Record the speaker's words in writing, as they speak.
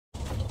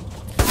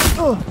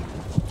Yo,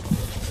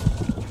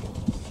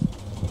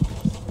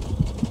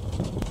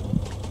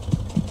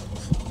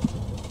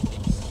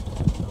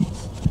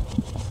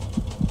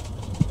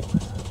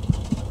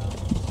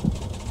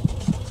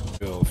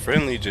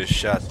 Friendly just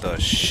shot the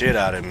shit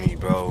out of me,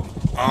 bro.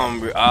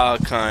 I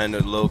kind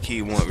of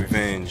low-key want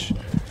revenge.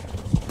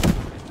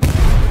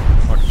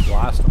 Fucking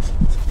blast him.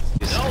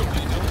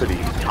 It's pretty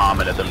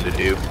common of them to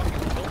do.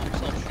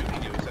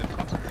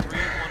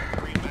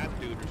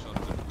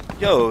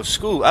 Yo,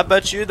 School, I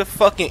bet you're the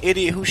fucking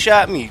idiot who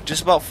shot me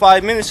just about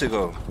 5 minutes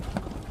ago.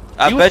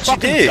 I bet you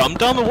did.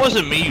 Dumb, it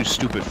wasn't me, you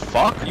stupid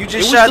fuck. You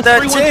just shot that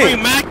tank. It was the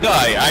 313 Mac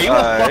guy. Are you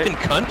a fucking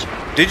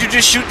cunt? Did you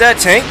just shoot that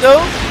tank though?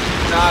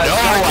 Nah, no,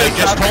 I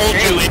just told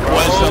you it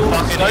was a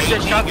fucking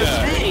AT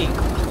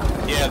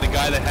guy. Yeah, the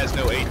guy that has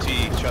no AT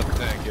shot the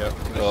tank. Yep.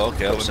 Oh,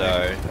 okay. I'm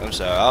sorry. I'm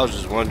sorry. I was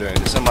just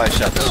wondering. Somebody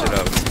shot that shit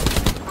up.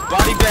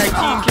 Body bag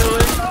team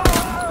killing.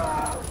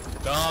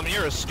 Dom,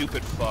 you're a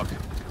stupid fuck.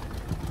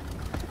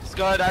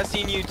 Scud, I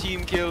seen you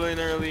team killing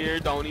earlier.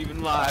 Don't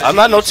even lie. I'm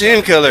not no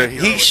team killer.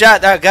 He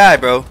shot that guy,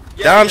 bro.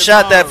 Dom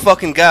shot that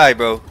fucking guy,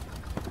 bro.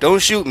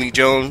 Don't shoot me,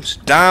 Jones.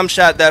 Dom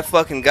shot that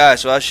fucking guy,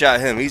 so I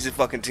shot him. He's a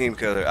fucking team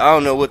killer. I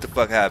don't know what the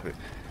fuck happened.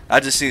 I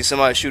just seen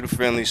somebody shoot a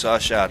Friendly, so I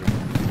shot him.